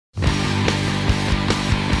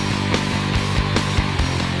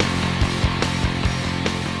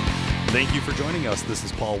Thank you for joining us. This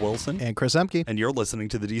is Paul Wilson. And Chris Emke. And you're listening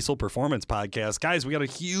to the Diesel Performance Podcast. Guys, we got a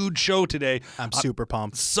huge show today. I'm super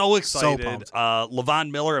pumped. So excited. So pumped.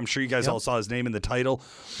 Levon Miller, I'm sure you guys all saw his name in the title.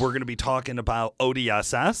 We're going to be talking about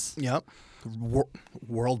ODSS. Yep.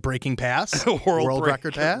 World-breaking pass. World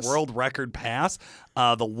record pass. World record pass.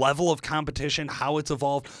 The level of competition, how it's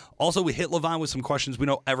evolved. Also, we hit Levon with some questions we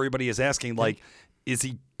know everybody is asking, like, is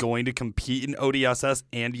he going to compete in ODSS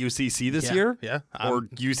and UCC this year? Yeah. Or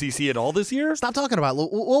UCC at all this year? Stop talking about it.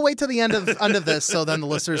 We'll wait to the end of this so then the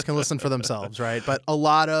listeners can listen for themselves, right? But a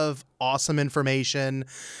lot of awesome information.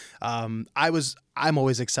 I'm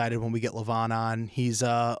always excited when we get Levon on. He's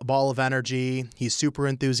a ball of energy. He's super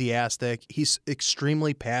enthusiastic. He's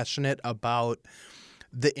extremely passionate about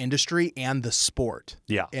the industry and the sport.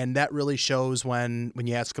 Yeah. And that really shows when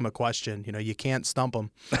you ask him a question. You know, you can't stump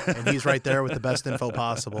him. And he's right there with the best info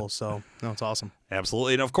possible. So, no, it's awesome.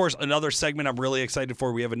 Absolutely. And, of course, another segment I'm really excited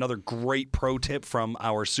for. We have another great pro tip from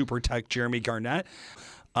our super tech, Jeremy Garnett.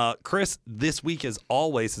 Chris, this week, as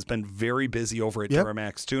always, has been very busy over at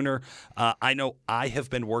Duramax Tuner. I know I have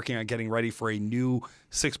been working on getting ready for a new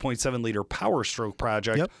 6.7-liter Power Stroke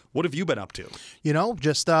project. Yep. What have you been up to? You know,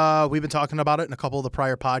 just we've been talking about it in a couple of the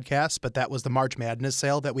prior podcasts, but that was the March Madness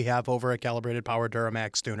sale that we have over at Calibrated Power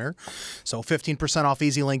Duramax Tuner. So 15% off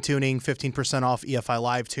EasyLink tuning, 15% off EFI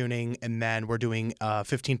Live tuning, and then we're doing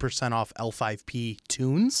 15% off L5P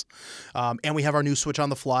tunes. And we have our new Switch on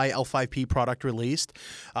the Fly L5P product released.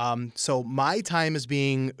 So my time is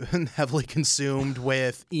being heavily consumed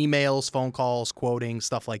with emails, phone calls, quoting,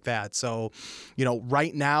 stuff like that. So, you know, right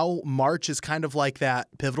now, March is kind of like that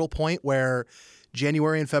pivotal point where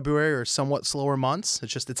January and February are somewhat slower months.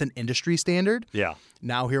 It's an industry standard. Yeah.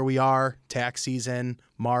 Now here we are, tax season,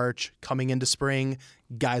 March, coming into spring.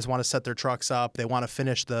 Guys want to set their trucks up. They want to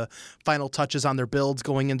finish the final touches on their builds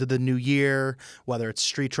going into the new year, whether it's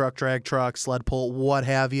street truck, drag truck, sled pull, what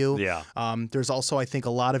have you. Yeah. There's also, I think, a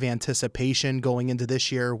lot of anticipation going into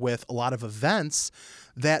this year with a lot of events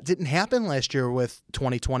that didn't happen last year with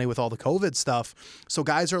 2020 with all the COVID stuff. So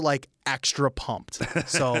guys are like extra pumped.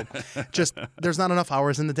 So just there's not enough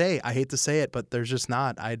hours in the day. I hate to say it, but there's just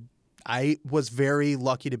not. I was very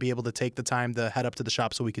lucky to be able to take the time to head up to the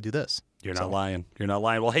shop so we could do this. You're not lying. You're not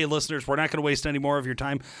lying. Well, hey, listeners, we're not going to waste any more of your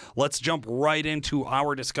time. Let's jump right into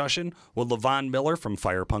our discussion with Levon Miller from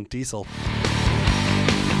Firepunk Diesel.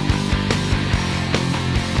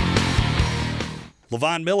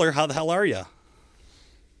 Levon Miller, how the hell are you?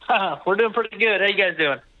 We're doing pretty good. How you guys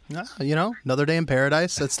doing? You know, another day in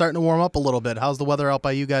paradise. It's starting to warm up a little bit. How's the weather out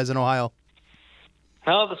by you guys in Ohio?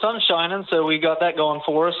 Well, the sun's shining, so we got that going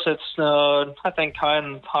for us. It's, I think,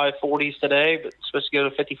 high 40s today, but it's supposed to go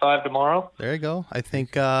to 55 tomorrow. There you go. I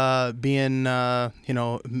think being,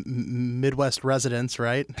 Midwest residents,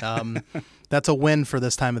 right? That's a win for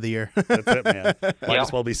this time of the year. That's it, man. Might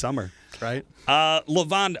as well be summer. Right.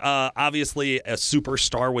 Levon, obviously a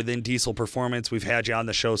superstar within Diesel Performance. We've had you on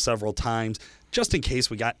the show several times. Just in case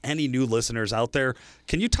we got any new listeners out there,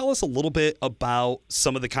 can you tell us a little bit about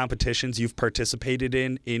some of the competitions you've participated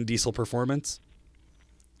in Diesel Performance?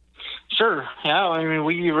 Sure. Yeah, I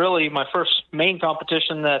mean, my first main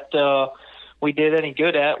competition that we did any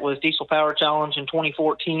good at was Diesel Power Challenge in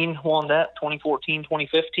 2014. Won that 2014,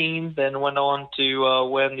 2015. Then went on to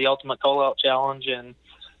win the Ultimate Callout Challenge in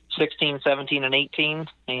 16, 17, and 18,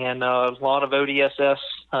 and a lot of ODSS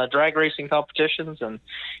drag racing competitions, and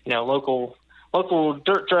local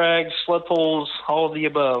dirt drags, sled pulls, all of the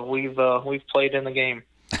above. We've played in the game.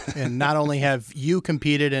 And not only have you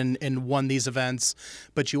competed and won these events,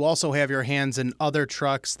 but you also have your hands in other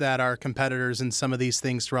trucks that are competitors in some of these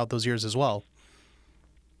things throughout those years as well.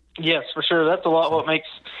 Yes, for sure. That's a lot what makes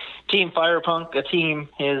Team Firepunk a team,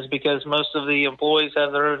 is because most of the employees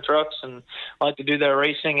have their own trucks and like to do their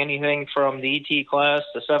racing, anything from the ET class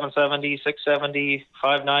to 770, 670,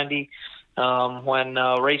 590. When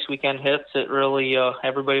race weekend hits, it really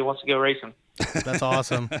everybody wants to go racing. That's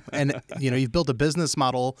awesome. And, you've built a business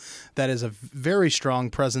model that is a very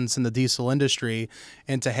strong presence in the diesel industry.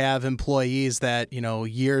 And to have employees that,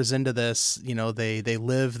 years into this, they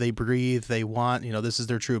live, they breathe, they want, this is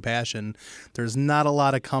their true passion. There's not a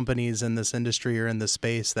lot of companies in this industry or in this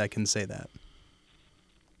space that can say that.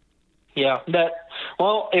 Yeah,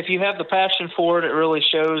 if you have the passion for it, it really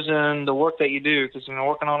shows in the work that you do, because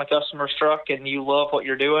working on a customer's truck and you love what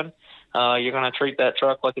you're doing, you're going to treat that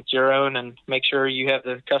truck like it's your own and make sure you have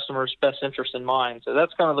the customer's best interest in mind. So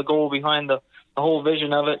that's kind of the goal behind the whole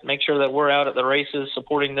vision of it. Make sure that we're out at the races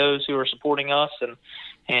supporting those who are supporting us,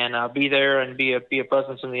 and be there and be a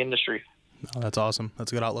presence in the industry. Oh, that's awesome.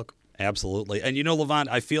 That's a good outlook. Absolutely. And Levon,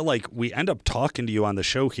 I feel like we end up talking to you on the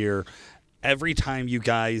show here every time you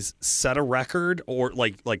guys set a record or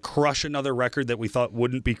like crush another record that we thought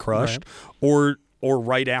wouldn't be crushed, or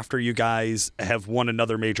right after you guys have won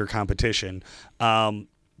another major competition.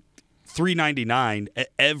 399,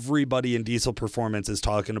 everybody in Diesel Performance is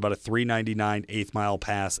talking about a 399 eighth mile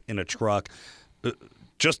pass in a truck.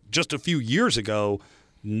 Just a few years ago,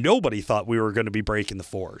 nobody thought we were going to be breaking the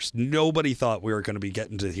fours. Nobody thought we were going to be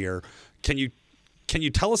getting to here. Can you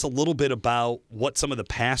tell us a little bit about what some of the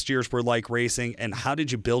past years were like racing, and how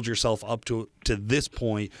did you build yourself up to this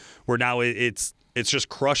point where now it's just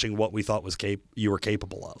crushing what we thought you were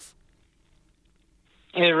capable of?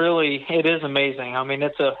 It is amazing. I mean,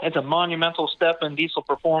 it's a monumental step in Diesel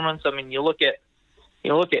Performance. I mean, you look at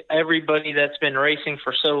everybody that's been racing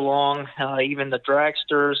for so long, even the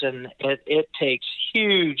dragsters, and it takes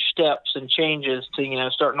huge steps and changes to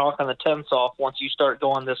start knocking the tents off once you start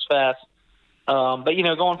going this fast. But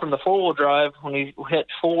going from the four-wheel drive when we hit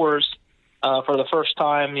fours for the first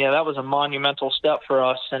time, that was a monumental step for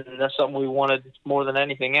us, and that's something we wanted more than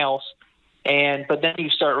anything else. But then you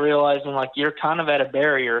start realizing like you're kind of at a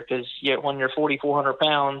barrier, because when you're 4,400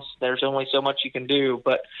 pounds, there's only so much you can do.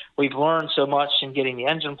 But we've learned so much in getting the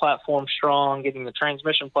engine platform strong, getting the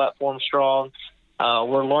transmission platform strong.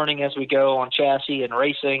 We're learning as we go on chassis and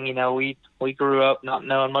racing. We grew up not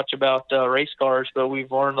knowing much about race cars, but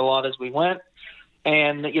we've learned a lot as we went.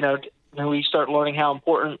 And we start learning how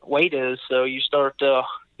important weight is. So you start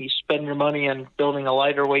you spend your money in building a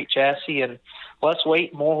lighter weight chassis, and less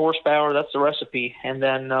weight, more horsepower. That's the recipe. And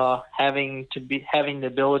then having the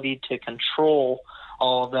ability to control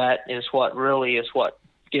all of that is what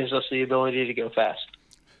gives us the ability to go fast.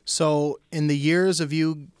 So in the years of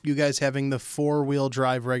you guys having the four-wheel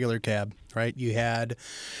drive regular cab, right? You had,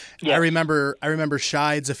 I remember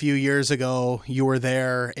Shides a few years ago. You were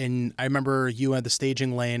there, and I remember you had the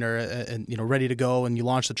staging lane ready to go, and you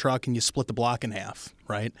launched the truck and you split the block in half,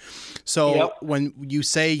 right? So when you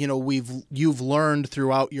say you've learned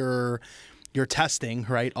throughout your testing,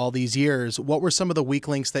 right, all these years, what were some of the weak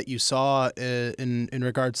links that you saw in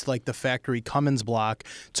regards to like the factory Cummins block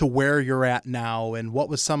to where you're at now, and what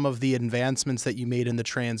was some of the advancements that you made in the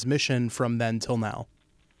transmission from then till now?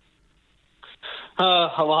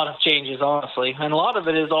 A lot of changes, honestly, and a lot of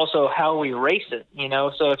it is also how we race it.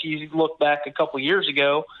 So if you look back a couple years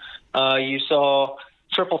ago, you saw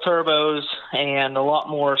triple turbos and a lot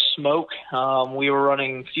more smoke. We were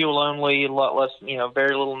running fuel only, a lot less,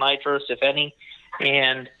 very little nitrous, if any.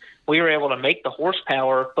 And we were able to make the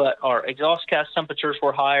horsepower, but our exhaust cast temperatures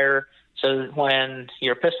were higher. So when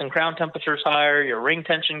your piston crown temperature is higher, your ring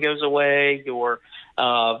tension goes away, your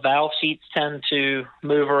valve seats tend to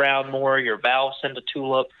move around more, your valves tend to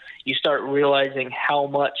tool up. You start realizing how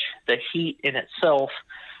much the heat in itself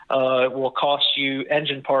will cost you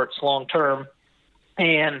engine parts long term.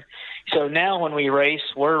 And so now when we race,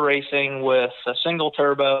 we're racing with a single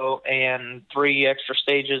turbo and 3 extra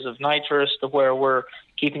stages of nitrous, to where we're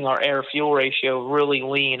keeping our air-fuel ratio really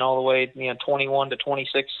lean, all the way 21 to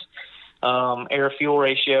 26 air-fuel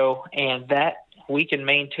ratio, and that we can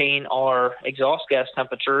maintain our exhaust gas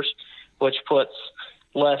temperatures, which puts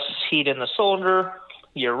less heat in the cylinder.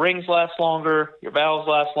 Your rings last longer, your valves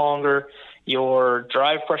last longer, your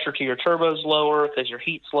drive pressure to your turbo's lower because your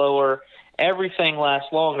heat's lower. Everything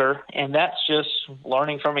lasts longer, and that's just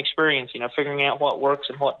learning from experience, figuring out what works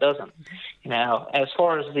and what doesn't. As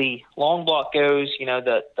far as the long block goes,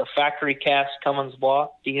 the factory cast Cummins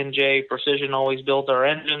block, D&J Precision always builds our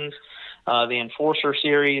engines, the Enforcer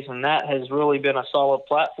series, and that has really been a solid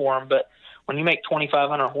platform. But when you make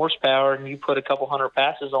 2,500 horsepower and you put a couple hundred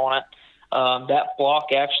passes on it, that block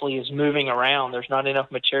actually is moving around. There's not enough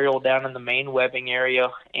material down in the main webbing area,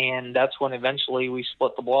 and that's when eventually we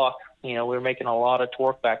split the block. We were making a lot of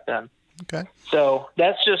torque back then. Okay. So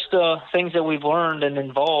that's just things that we've learned and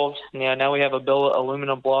involved. Now we have a billet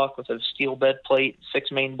aluminum block with a steel bed plate,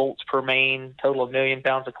 6 main bolts per main, total of 1 million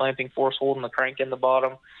pounds of clamping force holding the crank in the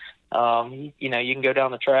bottom. You can go down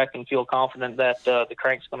the track and feel confident that the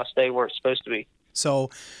crank's going to stay where it's supposed to be. So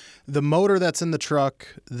the motor that's in the truck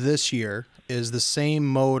this year is the same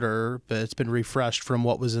motor, but it's been refreshed from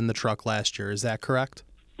what was in the truck last year. Is that correct?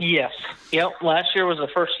 Yes. Yep. Last year was the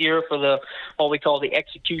first year for what we call the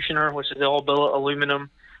Executioner, which is all billet aluminum.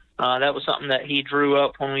 That was something that he drew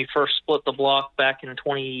up when we first split the block back in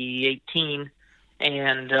 2018.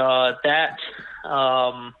 And that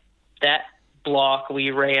block, we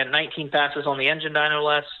ran 19 passes on the engine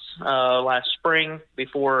dyno last spring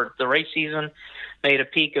before the race season, made a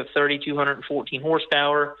peak of 3,214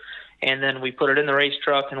 horsepower, and then we put it in the race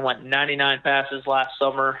truck and went 99 passes last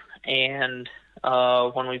summer, and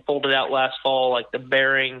when we pulled it out last fall. Like the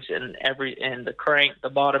bearings and the crank, the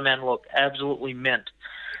bottom end looked absolutely mint.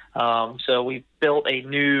 So we built a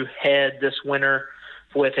new head this winter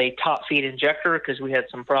with a top feed injector because we had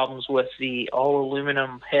some problems with the all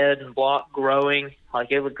aluminum head and block growing.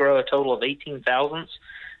 Like it would grow a total of 18 thousandths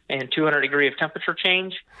and 200 degree of temperature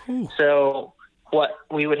change. So what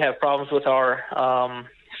we would have problems with our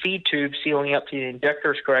feed tube sealing up to the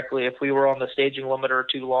injectors correctly. If we were on the staging limiter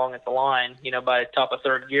too long at the line, by top of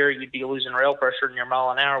third gear, you'd be losing rail pressure and your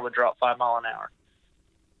mile an hour would drop 5 miles an hour.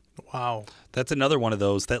 Wow. That's another one of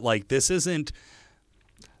those that this isn't,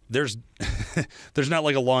 there's not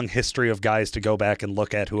like a long history of guys to go back and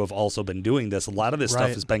look at who have also been doing this. A lot of this stuff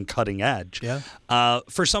has been cutting edge. Yeah.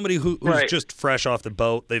 For somebody who's just fresh off the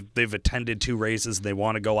boat, they've attended 2 races and they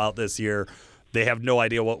want to go out this year. They have no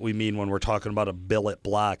idea what we mean when we're talking about a billet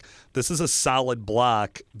block. This is a solid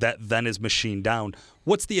block that then is machined down.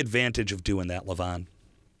 What's the advantage of doing that, Levon?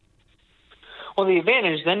 Well, the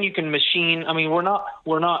advantage, then you can machine. I mean, we're not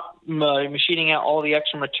machining out all the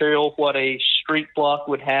extra material what a street block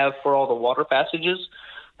would have for all the water passages.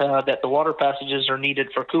 That the water passages are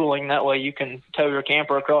needed for cooling. That way, you can tow your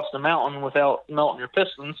camper across the mountain without melting your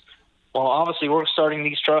pistons. Well, obviously, we're starting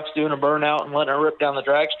these trucks, doing a burnout, and letting it rip down the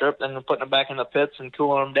drag strip, and then putting it back in the pits and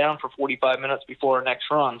cooling them down for 45 minutes before our next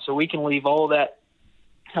run. So we can leave all that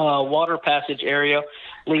water passage area,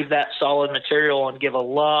 leave that solid material, and give a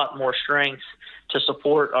lot more strength to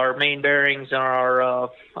support our main bearings and our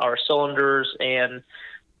cylinders and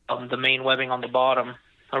the main webbing on the bottom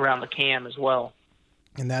around the cam as well.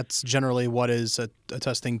 And that's generally what is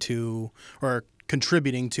attesting to or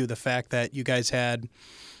contributing to the fact that you guys had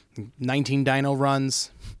 19 dyno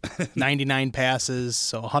runs, 99 passes,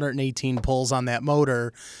 so 118 pulls on that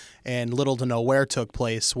motor, and little to no wear took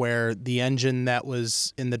place, where the engine that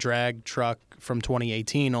was in the drag truck from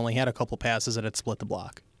 2018 only had a couple passes and it split the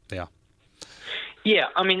block. Yeah. Yeah,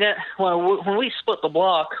 I mean when we split the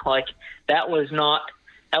block, that was not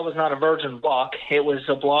a virgin block. It was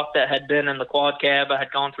a block that had been in the quad cab. I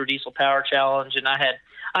had gone through Diesel Power Challenge, and I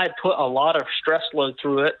had put a lot of stress load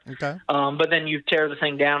through it. Okay. But then you tear the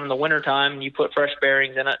thing down in the wintertime, and you put fresh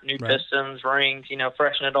bearings in it, new pistons, rings,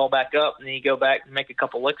 freshen it all back up, and then you go back and make a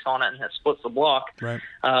couple licks on it, and it splits the block. Right.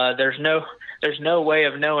 There's no way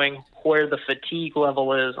of knowing where the fatigue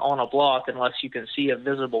level is on a block unless you can see a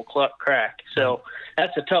visible crack. So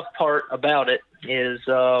that's the tough part about it is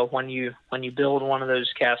when you build one of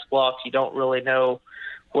those cast blocks, you don't really know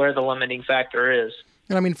where the limiting factor is.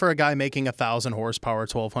 And I mean, for a guy making 1,000 horsepower,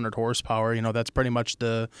 1,200 horsepower, that's pretty much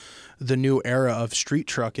the new era of street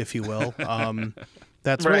truck, if you will.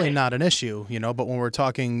 That's really not an issue, but when we're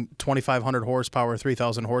talking 2,500 horsepower,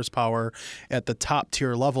 3,000 horsepower at the top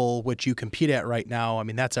tier level, which you compete at right now, I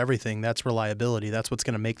mean, that's everything. That's reliability. That's what's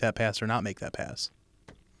going to make that pass or not make that pass.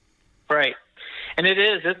 Right. And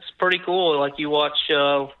it's pretty cool. Like you watch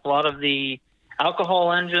a lot of the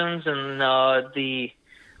alcohol engines and all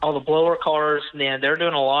the blower cars, they're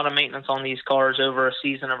doing a lot of maintenance on these cars over a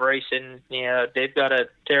season of racing. They've got to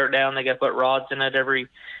tear it down. They got to put rods in it every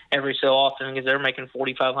so often because they're making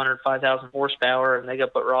 4,500, 5,000 horsepower, and they got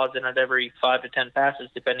to put rods in it every 5 to 10 passes,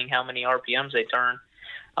 depending how many RPMs they turn.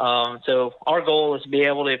 So our goal is to be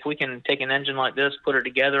able to, if we can take an engine like this, put it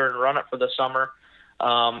together and run it for the summer.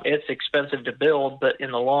 It's expensive to build, but in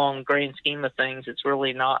the long grand scheme of things, it's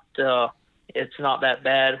really not. It's not that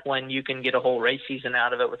bad when you can get a whole race season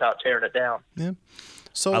out of it without tearing it down. Yeah.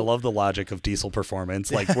 So I love the logic of diesel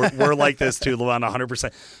performance. We're like this too, Levon,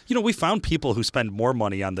 100%. We found people who spend more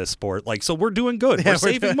money on this sport. So we're doing good. We're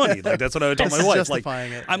saving money. That's what I would tell my wife.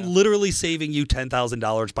 I'm literally saving you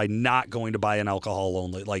 $10,000 by not going to buy an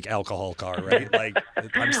alcohol car, right?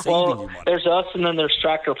 I'm saving you money. There's us, and then there's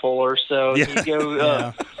tractor pullers. So you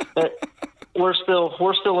go. We're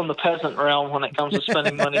still in the peasant realm when it comes to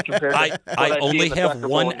spending money compared to I only have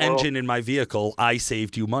one engine in my vehicle. I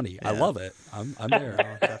saved you money. Yeah. I love it. I'm there.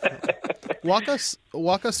 Definitely.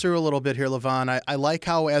 Walk us through a little bit here, Levon. I like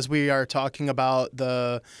how as we are talking about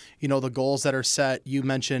the goals that are set, you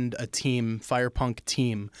mentioned a team, Firepunk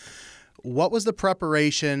team. What was the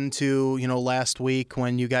preparation to, last week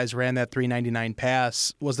when you guys ran that 399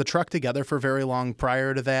 pass? Was the truck together for very long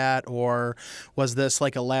prior to that, or was this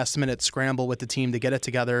like a last-minute scramble with the team to get it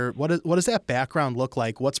together? What does that background look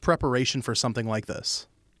like? What's preparation for something like this?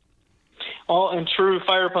 Well, in true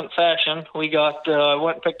Firepunk fashion, we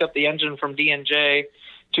went and picked up the engine from D&J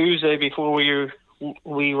Tuesday before we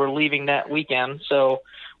were leaving that weekend. So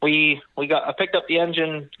I picked up the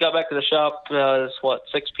engine, got back to the shop,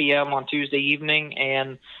 6 p.m. on Tuesday evening,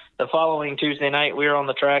 and the following Tuesday night we were on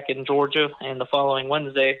the track in Georgia, and the following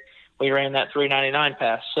Wednesday we ran that 399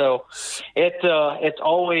 pass. So it's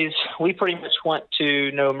always, we pretty much went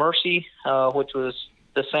to No Mercy, which was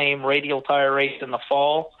the same radial tire race in the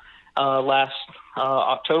fall last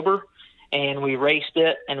October, and we raced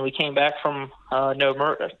it, and we came back from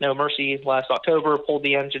No Mercy last October, pulled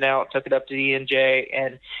the engine out, took it up to D&J,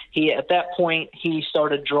 and at that point he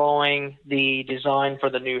started drawing the design for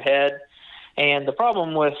the new head. And the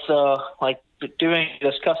problem with doing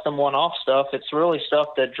this custom one-off stuff, it's really stuff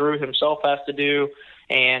that Drew himself has to do,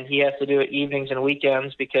 and he has to do it evenings and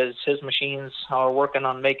weekends because his machines are working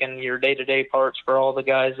on making your day-to-day parts for all the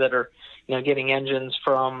guys that are, getting engines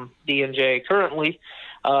from D&J currently.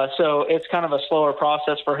 So it's kind of a slower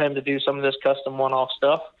process for him to do some of this custom one-off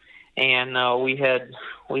stuff. And we had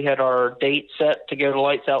our date set to go to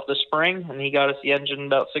Lights Out this spring, and he got us the engine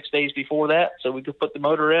about 6 days before that, so we could put the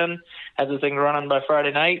motor in, have the thing running by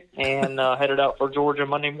Friday night, and headed out for Georgia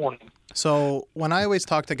Monday morning. So when I always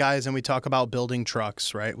talk to guys and we talk about building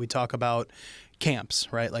trucks, right, we talk about camps,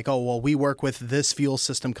 right? Like, oh, well, we work with this fuel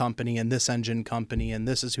system company and this engine company, and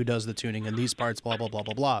this is who does the tuning and these parts, blah, blah, blah,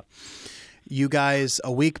 blah, blah. You guys,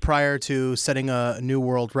 a week prior to setting a new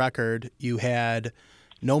world record, you had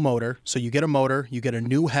no motor. So you get a motor, you get a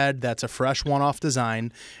new head that's a fresh one-off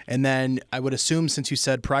design, and then I would assume, since you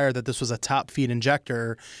said prior that this was a top feed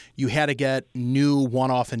injector, you had to get new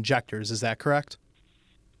one-off injectors. Is that correct?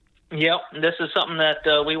 Yep. This is something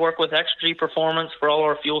that we work with Exergy Performance for all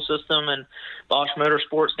our fuel system and Bosch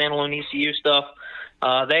Motorsport standalone ECU stuff.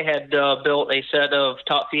 They had built a set of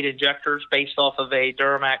top feed injectors based off of a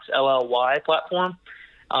Duramax LLY platform.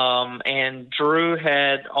 And Drew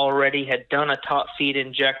had done a top feed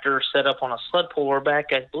injector set up on a sled puller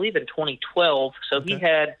back, I believe, in 2012. So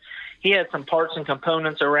okay. He had some parts and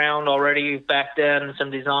components around already back then, some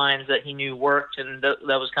designs that he knew worked, and that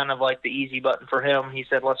was kind of like the easy button for him. He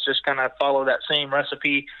said, let's just kind of follow that same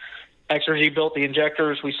recipe. Exergy built the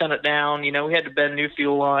injectors. We sent it down. We had to bend new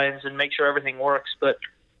fuel lines and make sure everything works. But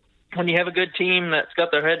when you have a good team that's got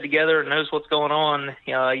their head together and knows what's going on,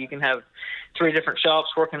 you can have 3 different shops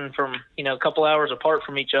working from, a couple hours apart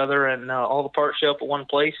from each other, and all the parts show up at one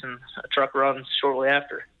place and a truck runs shortly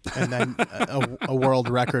after. And then a world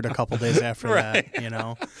record a couple days after right.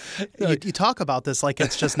 that, You talk about this like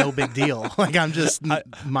it's just no big deal. Like I'm just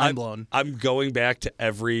mind blown. I'm going back to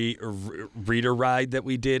every reader ride that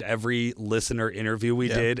we did, every listener interview we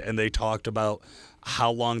did, and they talked about how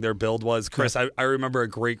long their build was. Chris, I remember a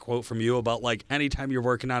great quote from you about, like, anytime you're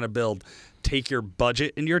working on a build, take your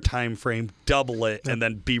budget and your time frame, double it, and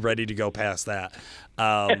then be ready to go past that. We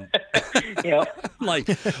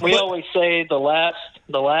always say the last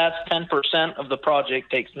 10% of the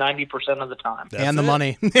project takes 90% of the time. And the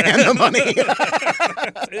money. And the money.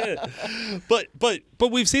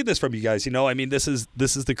 But we've seen this from you guys. I mean, this is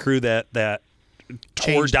the crew that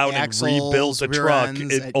tore down and rebuilt the truck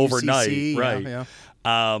overnight, UCC, right? Yeah.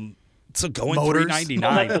 So going Motors. 399.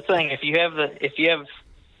 Well, that's the thing. If you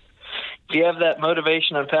have that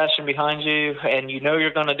motivation and passion behind you, and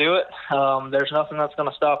you're going to do it, there's nothing that's going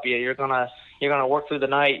to stop you. You're going to work through the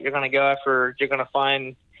night. You're going to go after. You're going to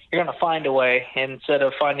find a way instead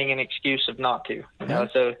of finding an excuse of not to.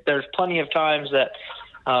 So there's plenty of times that,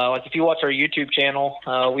 like if you watch our YouTube channel,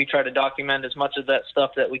 we try to document as much of that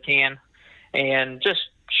stuff that we can, and just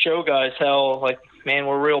show guys how, like, man,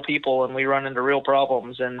 we're real people and we run into real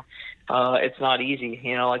problems, and it's not easy.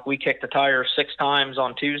 Like we kicked the tires 6 times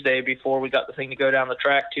on Tuesday before we got the thing to go down the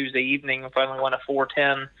track Tuesday evening. We finally went a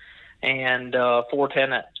 410 and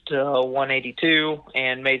 410 at 182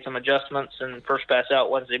 and made some adjustments, and first pass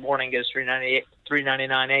out Wednesday morning goes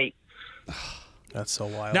 399.8. That's so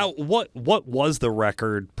wild. Now, what was the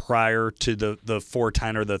record prior to the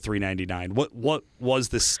 410 or the 399? What was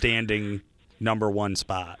the standing number one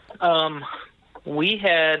spot? We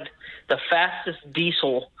had the fastest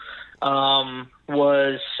diesel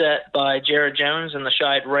was set by Jared Jones in the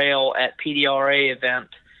Scheid Rail at PDRA event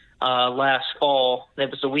last fall.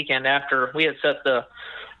 It was the weekend after. We had set the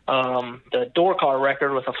door car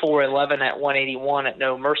record with a 411 at 181 at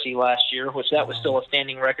No Mercy last year, which that was still a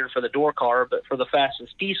standing record for the door car. But for the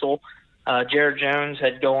fastest diesel, Jared Jones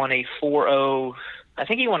had gone a 40. I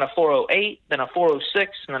think he won a 408, then a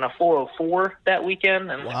 406, and then a 404 that weekend.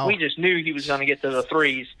 And we just knew he was going to get to the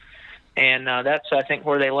threes. And that's, I think,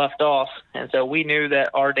 where they left off. And so we knew that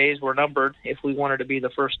our days were numbered if we wanted to be the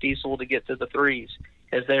first diesel to get to the threes.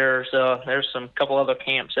 Because there's some couple other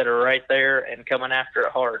camps that are right there and coming after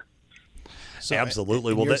it hard. So,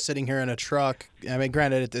 absolutely. Well, you're sitting here in a truck. I mean,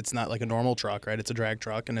 granted, it's not like a normal truck, right? It's a drag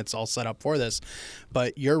truck, and it's all set up for this.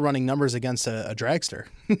 But you're running numbers against a dragster.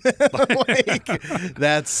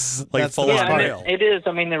 That's full on rail. It is.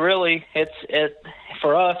 I mean,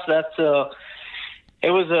 for us, that's it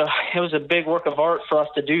was a big work of art for us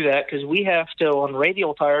to do that, because we have to, on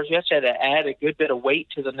radial tires, we actually had to add a good bit of weight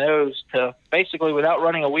to the nose to basically, without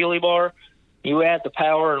running a wheelie bar, you add the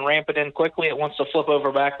power and ramp it in quickly, it wants to flip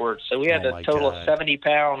over backwards. So we had a total of 70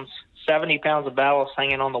 pounds of ballast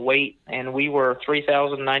hanging on the weight, and we were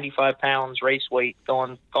 3,095 pounds race weight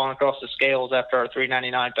going across the scales after our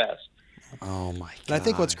 399 pass. Oh, my God. And I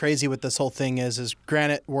think what's crazy with this whole thing is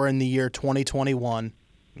granted, we're in the year 2021,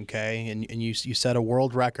 okay, and you set a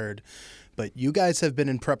world record, but you guys have been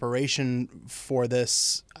in preparation for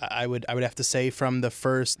this, I would have to say, from the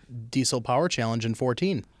first Diesel Power Challenge in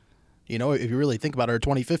 2014. You know, if you really think about it, or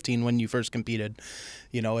 2015 when you first competed,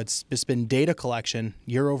 you know, it's just been data collection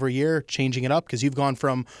year over year, changing it up, because you've gone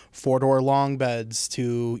from 4-door long beds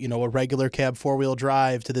to, you know, a regular cab 4-wheel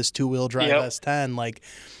drive to this 2-wheel drive S10. Like,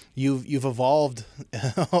 you've evolved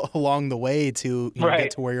along the way to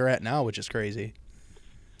get to where you're at now, which is crazy.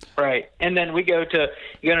 Right. And then you go to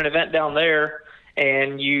an event down there,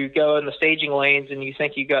 and you go in the staging lanes, and you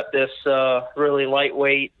think you got this really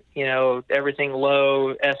lightweight, you know, everything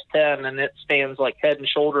low S10, and it stands like head and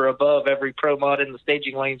shoulder above every pro mod in the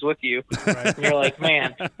staging lanes with you. Right. And you're like,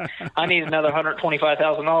 man, I need another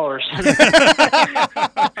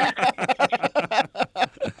 $125,000.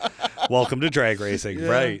 Welcome to drag racing,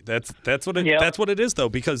 right? That's what it is, though,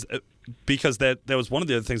 because that was one of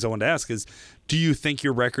the other things I wanted to ask is, do you think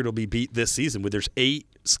your record will be beat this season? There's 8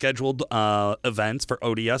 scheduled events for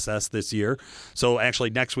ODSS this year. So actually,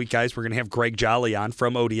 next week, guys, we're going to have Greg Jolly on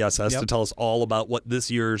from ODSS to tell us all about what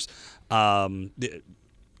this year's ODSS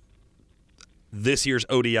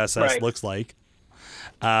looks like.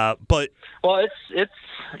 But well, it's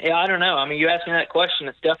I don't know. I mean, you asked me that question.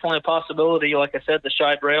 It's definitely a possibility. Like I said, the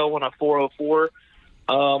Scheid Rail won a 404,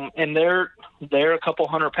 and they're a couple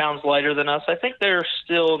 100 pounds lighter than us. I think they're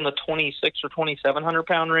still in the 26 or 2,700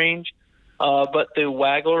 pound range. But the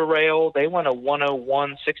Wagler Rail, they went a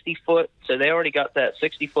 101 60-foot, so they already got that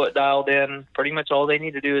 60-foot dialed in. Pretty much all they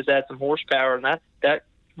need to do is add some horsepower, and that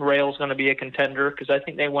rail is going to be a contender, because I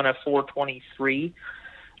think they went a 423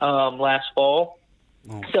 last fall.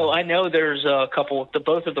 Okay. So I know there's a couple.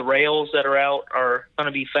 Both of the rails that are out are going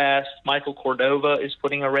to be fast. Michael Cordova is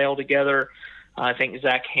putting a rail together. I think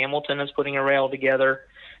Zach Hamilton is putting a rail together.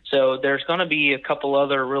 So there's going to be a couple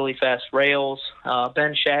other really fast rails.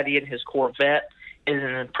 Ben Shaddy and his Corvette is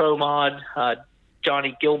in a Pro Mod.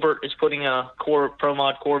 Johnny Gilbert is putting a Pro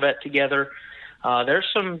Mod Corvette together. There's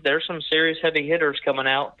some serious heavy hitters coming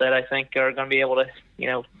out that I think are going to be able to, you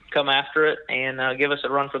know, come after it and give us a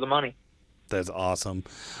run for the money. That's awesome.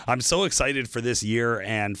 I'm so excited for this year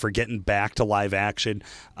and for getting back to live action.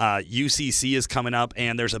 UCC is coming up,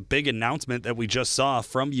 and there's a big announcement that we just saw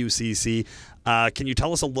from UCC. Can you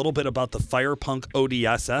tell us a little bit about the Firepunk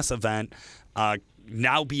ODSS event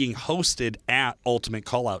now being hosted at Ultimate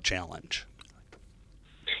Callout Challenge?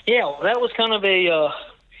 Yeah, well, that was kind of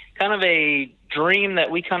a dream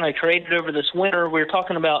that we kind of created over this winter. We were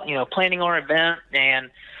talking about, you know, planning our event,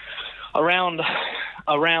 and around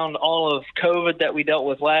all of COVID that we dealt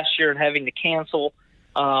with last year and having to cancel,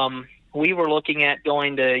 we were looking at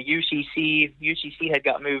going to UCC. UCC had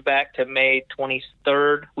got moved back to May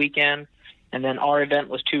 23rd weekend, and then our event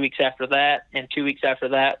was 2 weeks after that, and 2 weeks after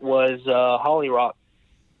that was Holly Rock.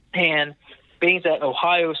 And being that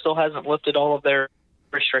Ohio still hasn't lifted all of their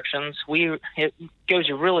restrictions, it goes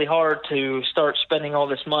you really hard to start spending all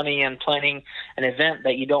this money and planning an event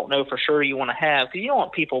that you don't know for sure you want to have, because you don't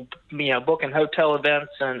want people, you know, booking hotel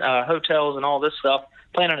events and hotels and all this stuff,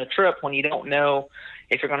 planning a trip when you don't know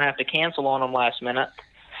if you're going to have to cancel on them last minute.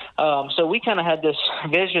 So we kind of had this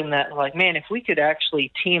vision that, like, man, if we could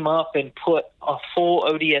actually team up and put a full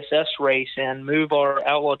ODSS race and move our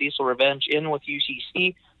Outlaw Diesel Revenge in with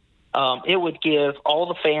UCC, it would give all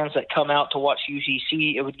the fans that come out to watch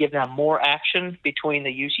UCC, it would give them more action between the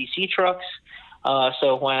UCC trucks.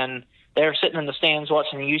 So when they're sitting in the stands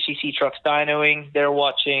watching the UCC trucks dynoing, they're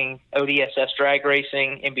watching ODSS drag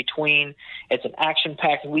racing in between. It's an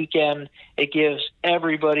action-packed weekend. It gives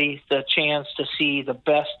everybody the chance to see the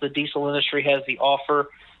best the diesel industry has to offer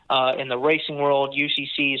in the racing world.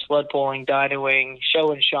 UCC, sled pulling, dynoing,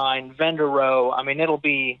 show and shine, vendor row. I mean, it'll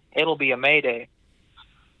be a Mayday.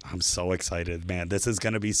 I'm so excited, man. This is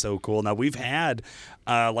going to be so cool. Now, we've had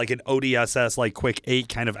like an ODSS, like quick 8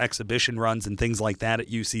 kind of exhibition runs and things like that at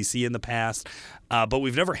UCC in the past, but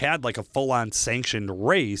we've never had like a full-on sanctioned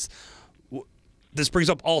race. This brings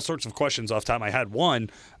up all sorts of questions off the top of my head. One,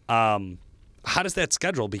 how does that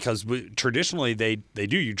schedule? Because traditionally they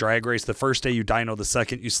do. You drag race the first day, you dyno the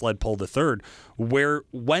second, you sled pull the third.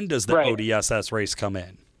 When does the ODSS race come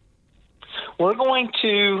in? We're going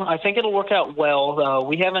to, I think it'll work out well.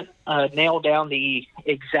 We haven't nailed down the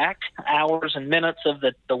exact hours and minutes of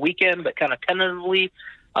the weekend, but kind of tentatively,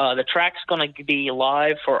 the track's going to be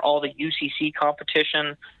live for all the UCC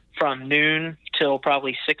competition from noon till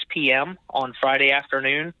probably 6 p.m. on Friday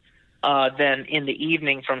afternoon. Then in the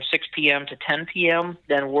evening from 6 p.m. to 10 p.m.,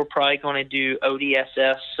 then we're probably going to do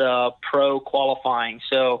ODSS Pro qualifying.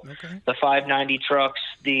 So the 590 trucks,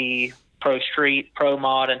 the Pro Street, Pro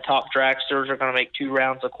Mod, and Top Dragsters are going to make 2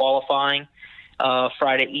 rounds of qualifying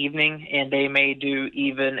Friday evening, and they may do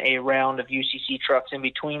even a round of UCC trucks in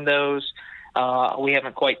between those. We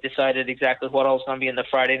haven't quite decided exactly what else is going to be in the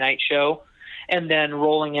Friday night show. And then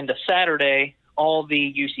rolling into Saturday, all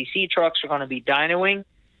the UCC trucks are going to be dynoing,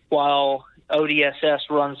 while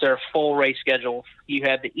ODSS runs their full race schedule. You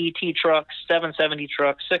have the ET trucks, 770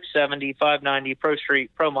 trucks, 670, 590, Pro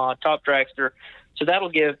Street, Pro Mod, Top Dragster. So that'll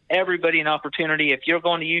give everybody an opportunity. If you're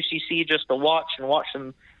going to UCC just to watch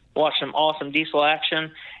some awesome diesel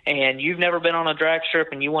action, and you've never been on a drag strip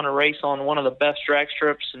and you want to race on one of the best drag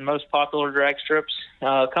strips and most popular drag strips,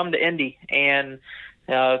 come to Indy and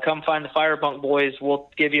come find the Firebunk boys.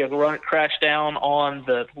 We'll give you a crash down on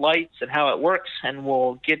the lights and how it works, and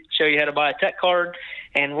we'll show you how to buy a tech card,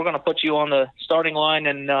 and we're going to put you on the starting line,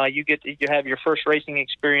 and you have your first racing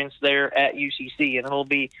experience there at UCC, and it'll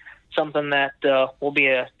be something that will be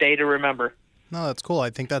a day to remember. No, that's cool. I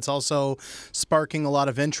think that's also sparking a lot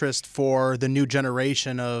of interest for the new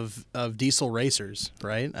generation of diesel racers,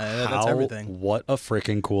 right? That's everything. What a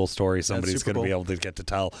freaking cool story somebody's going to be able to get to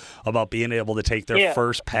tell about being able to take their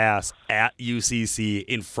first pass at UCC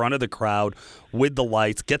in front of the crowd with the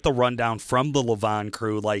lights, get the rundown from the Levon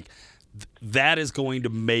crew. Like, that is going to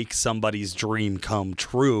make somebody's dream come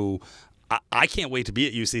true. I can't wait to be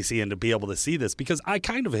at UCC and to be able to see this, because I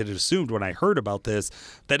kind of had assumed when I heard about this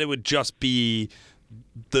that it would just be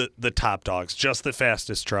the top dogs, just the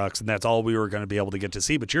fastest trucks, and that's all we were going to be able to get to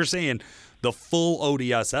see. But you're saying the full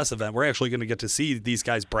ODSS event, we're actually going to get to see these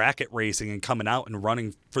guys bracket racing and coming out and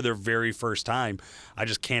running for their very first time. I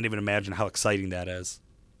just can't even imagine how exciting that is.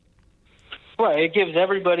 Right. It gives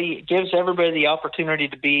everybody the opportunity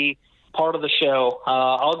to be part of the show.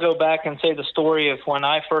 I'll go back and say the story of when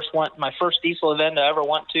I first went. My first diesel event I ever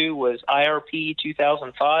went to was IRP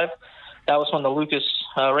 2005. That was when the Lucas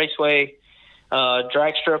Raceway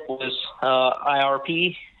drag strip was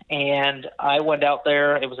IRP, and I went out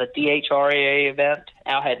there. It was a DHRAA event.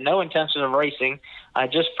 I had no intention of racing. I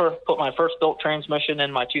just put my first built transmission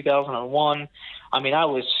in my 2001. I mean, I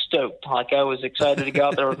was stoked. Like, I was excited to go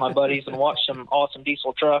out there with my buddies and watch some awesome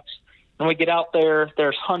diesel trucks. When we get out there,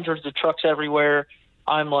 there's hundreds of trucks everywhere.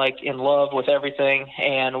 I'm like in love with everything.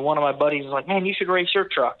 And one of my buddies is like, "Man, you should race your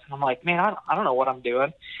truck." And I'm like, "Man, I don't know what I'm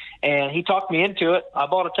doing." And he talked me into it. I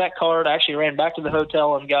bought a tech card. I actually ran back to the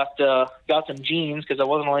hotel and got some jeans because I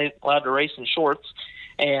wasn't allowed to race in shorts.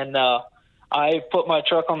 And I put my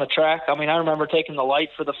truck on the track. I mean, I remember taking the light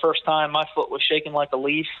for the first time. My foot was shaking like a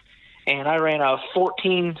leaf. And I ran a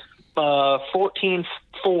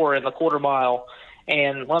 14.4 in the quarter mile.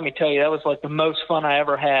 And let me tell you, that was like the most fun I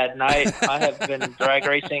ever had. And I have been drag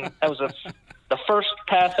racing. That was the first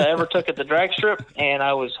pass I ever took at the drag strip, and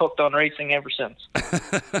I was hooked on racing ever since.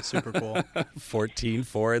 Super cool.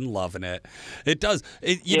 14.4 and loving it. It does.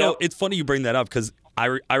 You know, it's funny you bring that up, because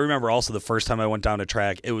I remember also the first time I went down a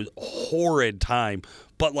track, it was a horrid time.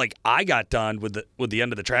 But, like, I got done with the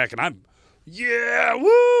end of the track, and I'm,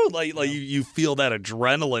 woo! Like you feel that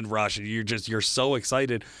adrenaline rush, and you're so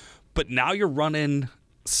excited. But now you're running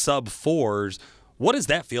sub 4s. What does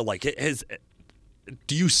that feel like?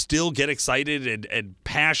 Do you still get excited and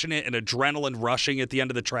passionate and adrenaline rushing at the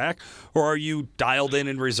end of the track? Or are you dialed in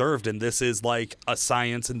and reserved, and this is like a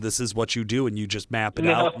science and this is what you do, and you just map it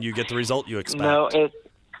out and you get the result you expect? No,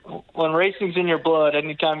 when racing's in your blood,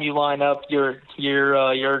 anytime you line up, your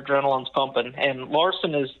adrenaline's pumping. And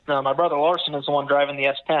Larson is my brother Larson is the one driving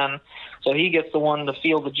the S10, so he gets the one to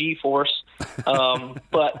feel the G-force.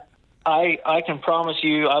 But I can promise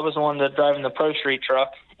you, I was the one that driving the Pro Street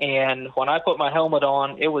truck, and when I put my helmet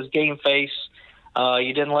on, it was game face.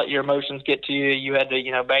 You didn't let your emotions get to you. You had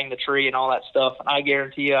to, bang the tree and all that stuff. And I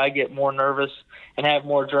guarantee you, I get more nervous and have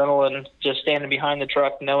more adrenaline just standing behind the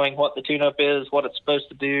truck, knowing what the tune-up is, what it's supposed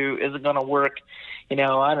to do, is it going to work? I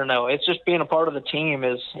don't know. It's just being a part of the team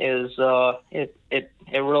it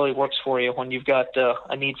really works for you when you've got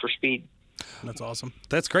a need for speed. That's awesome.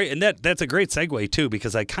 That's great. And that's a great segue, too,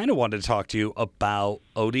 because I kind of wanted to talk to you about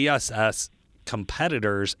ODSS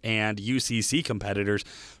competitors and UCC competitors.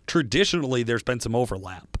 Traditionally, there's been some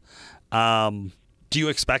overlap. Do you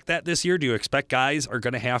expect that this year? Do you expect guys are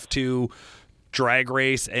going to have to drag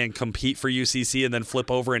race and compete for UCC and then flip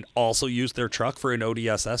over and also use their truck for an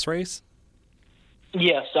ODSS race?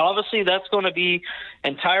 Yes, obviously that's going to be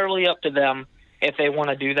entirely up to them if they want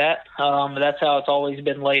to do that. That's how it's always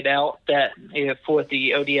been laid out, that if with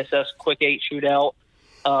the ODSS Quick 8 shootout,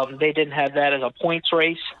 they didn't have that as a points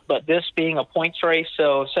race, but this being a points race,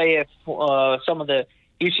 so say if some of the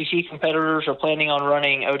UCC competitors are planning on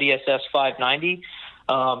running ODSS 590,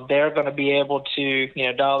 they're going to be able to,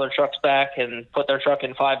 dial their trucks back and put their truck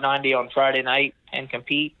in 590 on Friday night and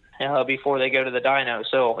compete before they go to the dyno.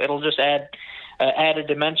 So it'll just add a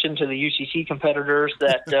dimension to the UCC competitors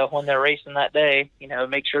that when they're racing that day,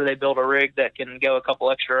 make sure they build a rig that can go a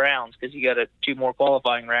couple extra rounds, because you got 2 more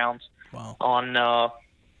qualifying rounds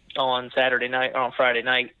on Saturday night, or on Friday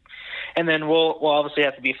night. And then we'll obviously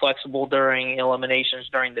have to be flexible during eliminations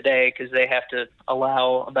during the day, because they have to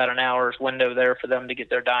allow about an hour's window there for them to get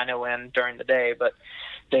their dyno in during the day. But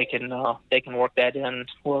they can work that in.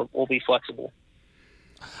 We'll be flexible.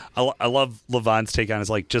 I love Levon's take on it. It's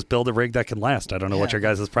like, just build a rig that can last. I don't know what your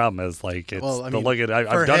guys' problem is. Like, it's look at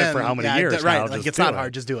I've done it for how many years right? now. Like, it's not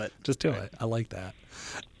hard. Just do it. Just do it. I like that.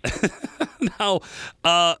 Now,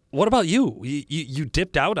 what about you? You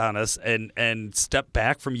dipped out on us and stepped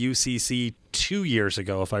back from UCC 2 years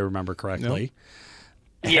ago, if I remember correctly.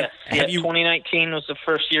 Nope. Yes. 2019 was the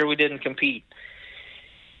first year we didn't compete.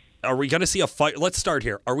 Are we going to see let's start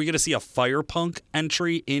here. Are we going to see a Firepunk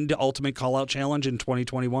entry into Ultimate Callout Challenge in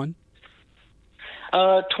 2021?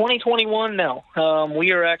 2021, no.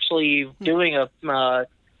 We are actually doing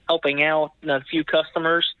helping out a few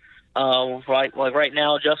customers. Right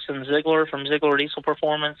now, Justin Ziegler from Ziegler Diesel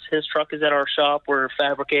Performance, his truck is at our shop. We're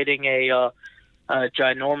fabricating a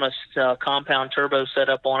ginormous compound turbo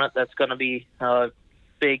setup on it that's going to be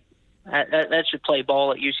big. That should play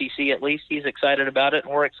ball at UCC at least. He's excited about it,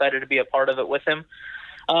 and we're excited to be a part of it with him.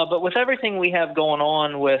 But with everything we have going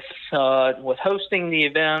on with hosting the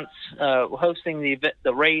events, hosting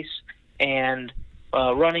the race, and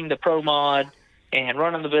running the pro mod and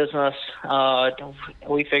running the business,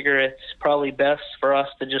 we figure it's probably best for us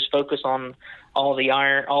to just focus on all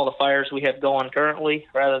the fires we have going currently,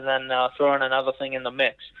 rather than throwing another thing in the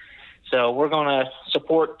mix. So we're going to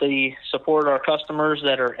support our customers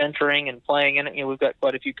that are entering and playing in it. We've got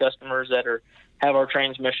quite a few customers that have our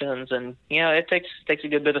transmissions, and it takes a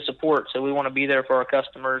good bit of support. So we want to be there for our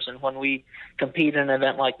customers. And when we compete in an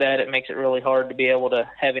event like that, it makes it really hard to be able to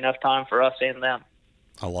have enough time for us and them.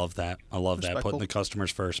 I love that. Putting the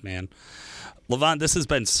customers first, man. Levon, this has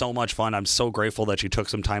been so much fun. I'm so grateful that you took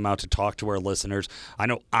some time out to talk to our listeners. I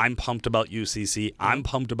know I'm pumped about UCC. I'm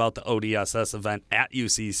pumped about the ODSS event at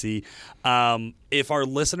UCC. If our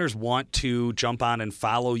listeners want to jump on and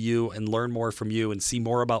follow you and learn more from you and see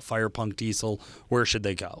more about Firepunk Diesel, where should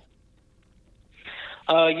they go?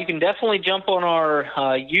 You can definitely jump on our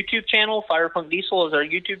YouTube channel. Firepunk Diesel is our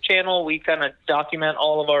YouTube channel. We kind of document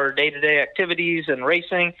all of our day-to-day activities and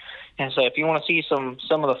racing. And so if you want to see some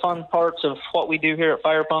of the fun parts of what we do here at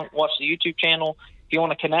Firepunk, watch the YouTube channel. If you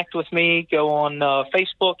want to connect with me, go on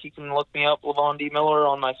Facebook. You can look me up, Levon D. Miller,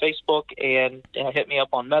 on my Facebook, and hit me up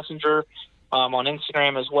on Messenger. On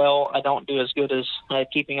Instagram as well. I don't do as good as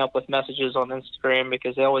keeping up with messages on Instagram,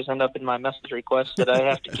 because they always end up in my message requests that I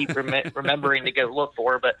have to keep remembering to go look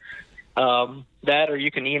for. But that, or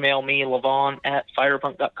you can email me,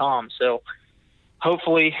 Levon@firepunk.com. So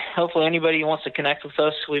hopefully anybody who wants to connect with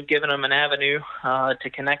us, we've given them an avenue to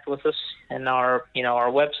connect with us. And our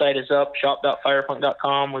website is up,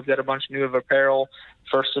 shop.firepunk.com. We've got a bunch of new apparel,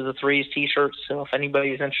 First of the Threes t-shirts. So if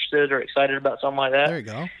anybody's interested or excited about something like that, there you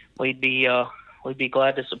go. We'd be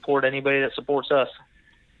glad to support anybody that supports us.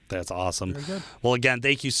 That's awesome. Well, again,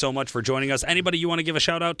 thank you so much for joining us. Anybody you want to give a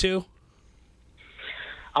shout out to?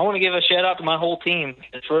 I want to give a shout out to my whole team.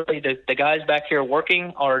 It's really the guys back here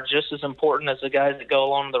working are just as important as the guys that go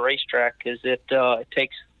along the racetrack, because it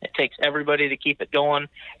takes everybody to keep it going.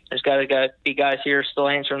 There's got to be guys here still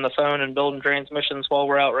answering the phone and building transmissions while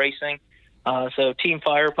we're out racing. So Team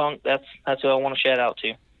Firepunk, that's who I want to shout out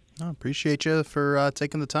to. I appreciate you for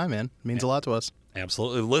taking the time, man. It means a lot to us.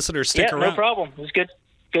 Absolutely. Listeners, stick around. No problem. It was good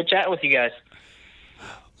chatting with you guys.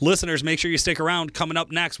 Listeners, make sure you stick around. Coming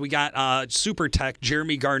up next, we got Super Tech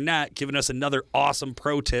Jeremy Garnett giving us another awesome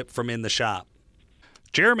pro tip from in the shop.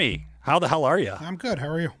 Jeremy, how the hell are you? I'm good. How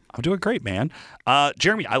are you? I'm doing great, man.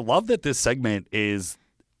 Jeremy, I love that this segment is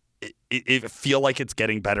it feel like it's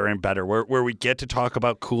getting better and better, where we get to talk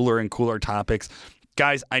about cooler and cooler topics.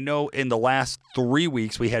 Guys, I know in the last 3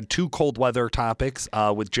 weeks we had 2 cold weather topics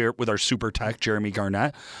with our Super Tech, Jeremy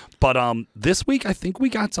Garnett. But this week I think we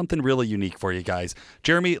got something really unique for you guys.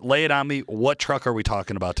 Jeremy, lay it on me. What truck are we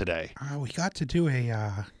talking about today? We got to do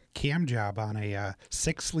a cam job on a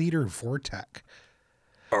 6-liter Vortec.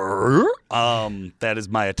 That is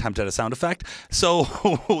my attempt at a sound effect. So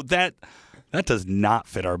that does not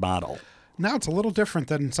fit our model. Now it's a little different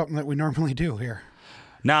than something that we normally do here.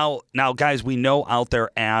 Now, guys, we know out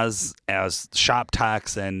there as shop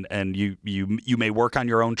techs and you may work on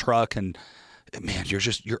your own truck, and man,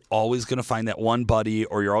 you're always going to find that one buddy,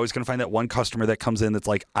 or you're always going to find that one customer that comes in that's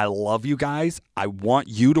like, I love you guys. I want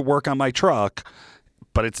you to work on my truck,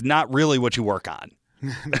 but it's not really what you work on.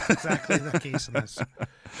 That's exactly the case in this.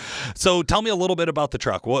 So tell me a little bit about the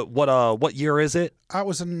truck. What year is it? I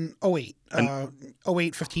was in 08. 08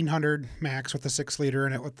 1500 max with the 6-liter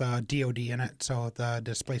in it with the DOD in it. So the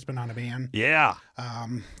displacement on the man. Yeah.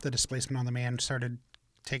 The displacement on the man started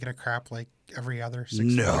taking a crap like every other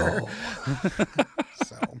 6-liter. No.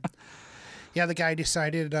 So, yeah, the guy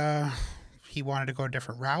decided he wanted to go a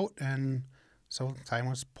different route. And so time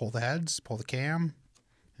was pull the heads, pull the cam,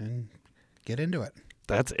 and get into it.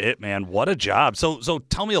 That's it, man. What a job. So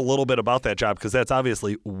tell me a little bit about that job, because that's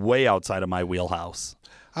obviously way outside of my wheelhouse.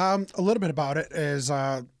 A little bit about it is,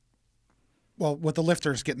 with the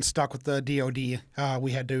lifters getting stuck with the DOD,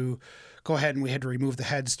 we had to go ahead and we had to remove the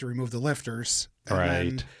heads to remove the lifters. And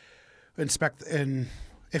right. Then inspect, and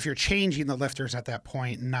if you're changing the lifters at that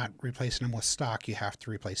point and not replacing them with stock, you have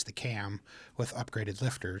to replace the cam with upgraded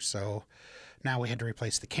lifters. So now we had to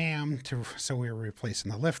replace the cam, so we were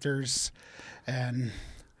replacing the lifters, and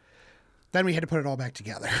then we had to put it all back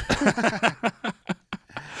together.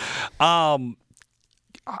 I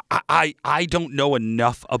don't know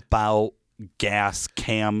enough about gas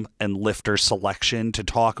cam and lifter selection to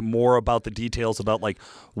talk more about the details about like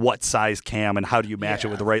what size cam and how do you match it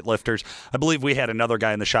with the right lifters. I believe we had another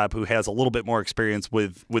guy in the shop who has a little bit more experience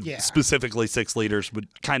with specifically 6 liters, but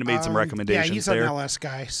kind of made some recommendations. Yeah, he's there. an LS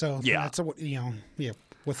guy, so yeah, that's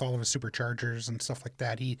with all of his superchargers and stuff like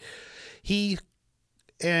that. He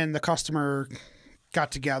and the customer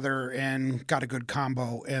got together and got a good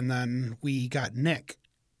combo, and then we got Nick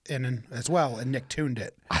in as well, and Nick tuned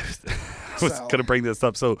it. I was going to bring this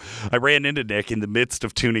up. So I ran into Nick in the midst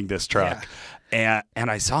of tuning this truck, and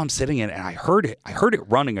I saw him sitting in it, and I heard it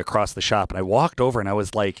running across the shop, and I walked over and I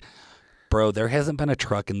was like, bro, there hasn't been a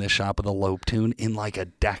truck in this shop with a lobe tune in like a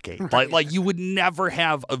decade. Right. Like you would never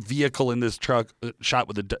have a vehicle in this truck shop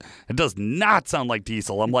with it does not sound like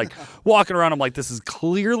diesel. I'm like walking around. I'm like, this is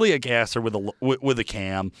clearly a gasser with a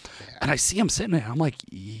cam. Yeah. And I see him sitting there. I'm like,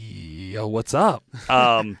 yo, what's up?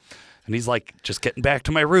 And he's like, just getting back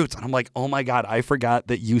to my roots. And I'm like, oh my God, I forgot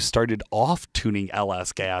that you started off tuning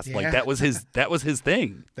LS gas. Yeah. Like that was his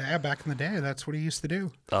thing. Yeah, back in the day, that's what he used to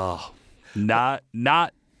do. Oh,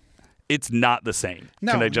 it's not the same.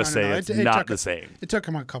 No, Can I just say it's not the same? It took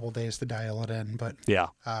him a couple of days to dial it in, but yeah,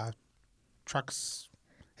 trucks,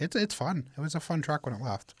 it's fun. It was a fun truck when it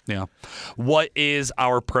left. Yeah. What is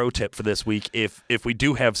our pro tip for this week if we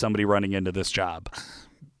do have somebody running into this job?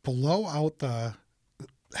 Blow out the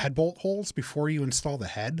head bolt holes before you install the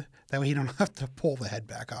head. That way you don't have to pull the head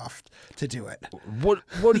back off to do it. What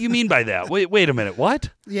do you mean by that? Wait a minute. What?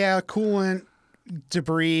 Yeah, coolant,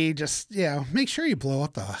 debris, just make sure you blow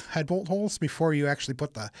out the head bolt holes before you actually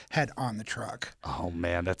put the head on the truck. Oh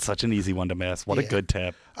man, that's such an easy one to miss. What a good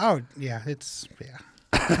tip. Oh yeah,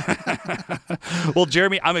 Well,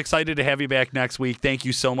 Jeremy, I'm excited to have you back next week. Thank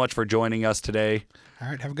you so much for joining us today. All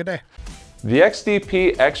right, have a good day. The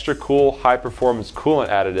XDP Extra Cool High Performance Coolant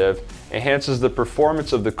Additive enhances the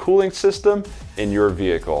performance of the cooling system in your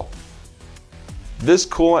vehicle. This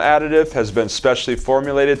coolant additive has been specially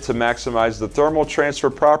formulated to maximize the thermal transfer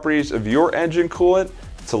properties of your engine coolant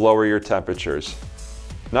to lower your temperatures.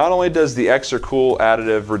 Not only does the Extra Cool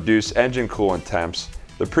additive reduce engine coolant temps,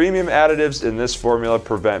 the premium additives in this formula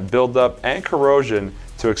prevent buildup and corrosion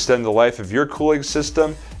to extend the life of your cooling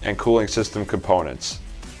system and cooling system components.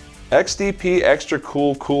 XDP Extra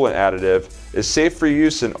Cool Coolant Additive is safe for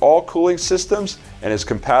use in all cooling systems and is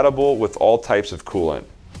compatible with all types of coolant.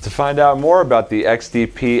 To find out more about the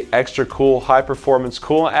XDP Extra Cool High Performance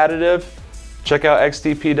Coolant Additive, check out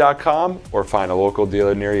xdp.com or find a local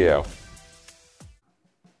dealer near you.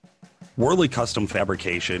 Worley Custom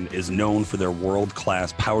Fabrication is known for their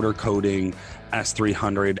world-class powder coating,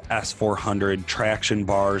 S300, S400, traction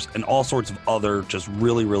bars, and all sorts of other just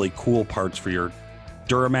really, really cool parts for your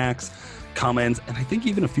Duramax, Cummins, and I think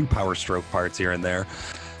even a few Power Stroke parts here and there.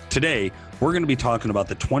 Today, we're going to be talking about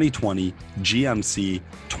the 2020 GMC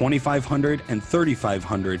 2500 and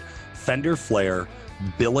 3500 Fender Flare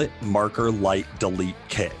Billet Marker Light Delete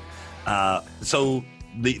Kit. So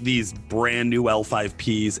these brand new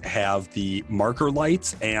L5Ps have the marker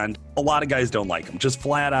lights, and a lot of guys don't like them. Just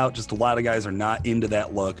flat out, just a lot of guys are not into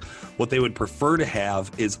that look. What they would prefer to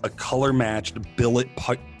have is a color matched billet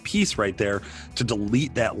piece right there to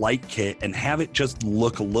delete that light kit and have it just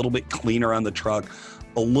look a little bit cleaner on the truck,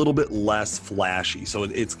 a little bit less flashy. So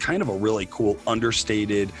it's kind of a really cool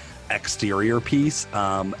understated exterior piece.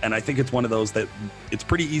 And I think it's one of those that it's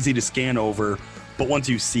pretty easy to scan over, but once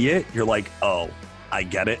you see it, you're like, oh, I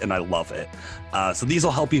get it and I love it. So these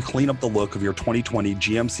will help you clean up the look of your 2020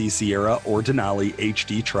 GMC Sierra or Denali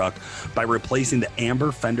HD truck by replacing the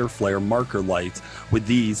amber fender flare marker lights with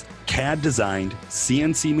these CAD designed,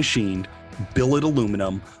 CNC machined, billet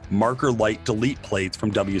aluminum marker light delete plates from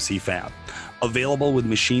WC Fab. Available with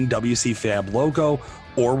machined WC Fab logo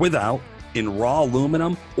or without, in raw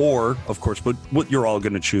aluminum, or of course, what you're all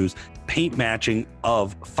going to choose, paint matching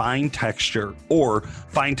of fine texture or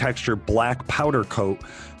fine texture black powder coat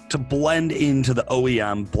to blend into the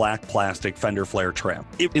OEM black plastic fender flare trim.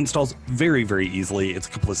 It installs very, very easily. It's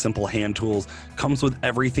a couple of simple hand tools, comes with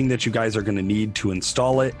everything that you guys are going to need to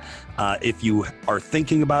install it. If you are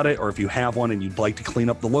thinking about it, or if you have one and you'd like to clean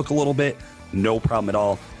up the look a little bit, no problem at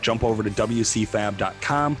all. Jump over to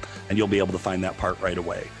WCFab.com and you'll be able to find that part right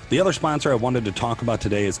away. The other sponsor I wanted to talk about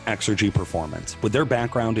today is Exergy Performance. With their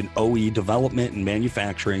background in OE development and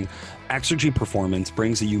manufacturing, Exergy Performance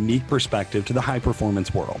brings a unique perspective to the high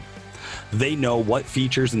performance world. They know what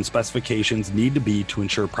features and specifications need to be to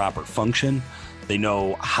ensure proper function. They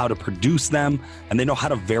know how to produce them, and they know how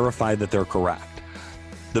to verify that they're correct.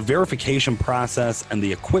 The verification process and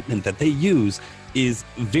the equipment that they use is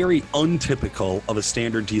very untypical of a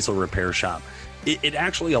standard diesel repair shop. It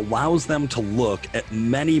actually allows them to look at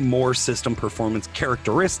many more system performance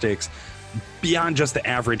characteristics beyond just the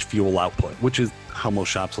average fuel output, which is how most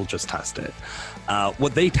shops will just test it.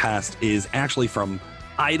 What they test is actually from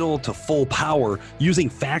idle to full power using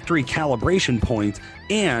factory calibration points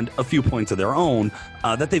and a few points of their own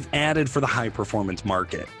that they've added for the high performance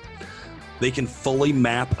market. They can fully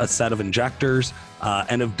map a set of injectors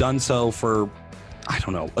and have done so for, I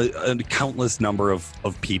don't know, a countless number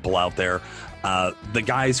of people out there. The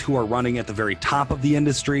guys who are running at the very top of the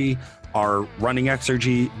industry are running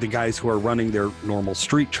Exergy. The guys who are running their normal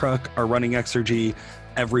street truck are running Exergy.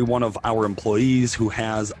 Every one of our employees who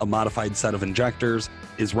has a modified set of injectors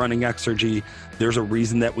is running Exergy. There's a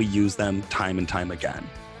reason that we use them time and time again.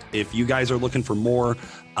 If you guys are looking for more,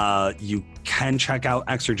 you can check out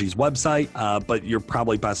Exergy's website, but you're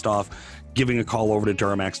probably best off giving a call over to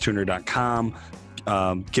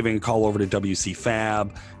DuramaxTuner.com, giving a call over to WC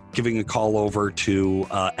Fab, giving a call over to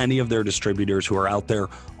any of their distributors who are out there.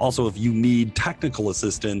 Also, if you need technical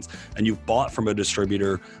assistance and you've bought from a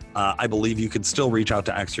distributor, I believe you could still reach out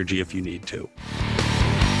to Exergy if you need to.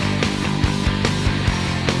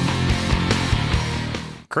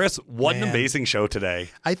 Chris, what an amazing show today.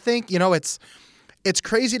 I think, it's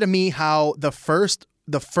crazy to me how the first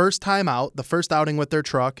time out, the first outing with their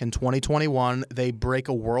truck in 2021, they break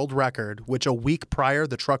a world record, which a week prior,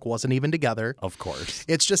 the truck wasn't even together. Of course.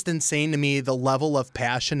 It's just insane to me, the level of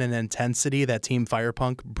passion and intensity that Team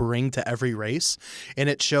Firepunk bring to every race. And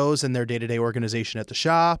it shows in their day-to-day organization at the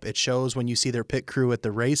shop. It shows when you see their pit crew at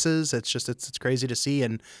the races. It's crazy to see,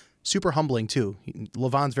 and super humbling too.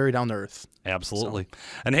 Levon's very down to earth. Absolutely. So.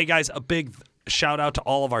 And hey guys, a big shout out to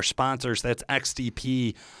all of our sponsors. That's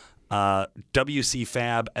XDP, WC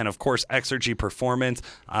Fab, and of course Exergy Performance,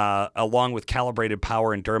 along with Calibrated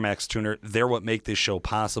Power and Duramax Tuner. They're what make this show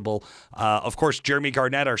possible. Of course, Jeremy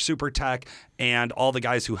Garnett, our super tech, and all the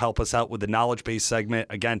guys who help us out with the knowledge base segment.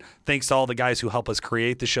 Again, thanks to all the guys who help us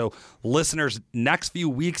create the show. Listeners, next few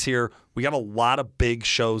weeks here, we got a lot of big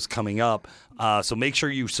shows coming up. So make sure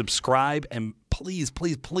you subscribe, and please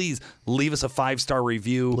leave us a 5-star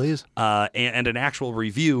review. Please. And an actual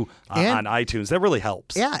review on iTunes. That really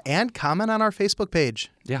helps. Yeah, and comment on our Facebook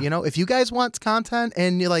page. Yeah. If you guys want content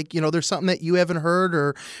and you're like, there's something that you haven't heard,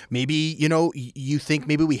 or maybe, you think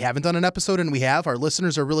maybe we haven't done an episode and we have, our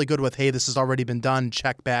listeners are really good with, hey, this has already been done,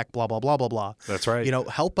 check back, blah, blah, blah, blah, blah. That's right.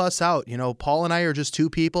 Help us out. Paul and I are just two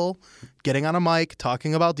people getting on a mic,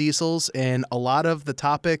 talking about diesels, and a lot of the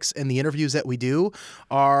topics and the interviews that we do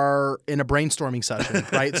are in a brainstorming session,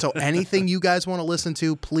 right? So anything you guys want to listen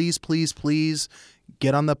to, please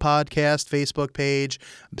get on the podcast Facebook page,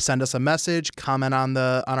 send us a message, comment on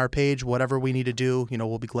our page, whatever we need to do.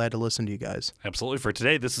 We'll be glad to listen to you guys. Absolutely. For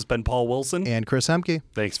today, this has been Paul Wilson and Chris Hemke.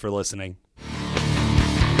 Thanks for listening.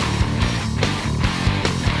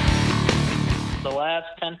 The last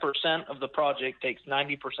 10% of the project takes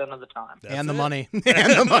 90% of the time. And the money. And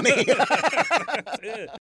the money. That's it.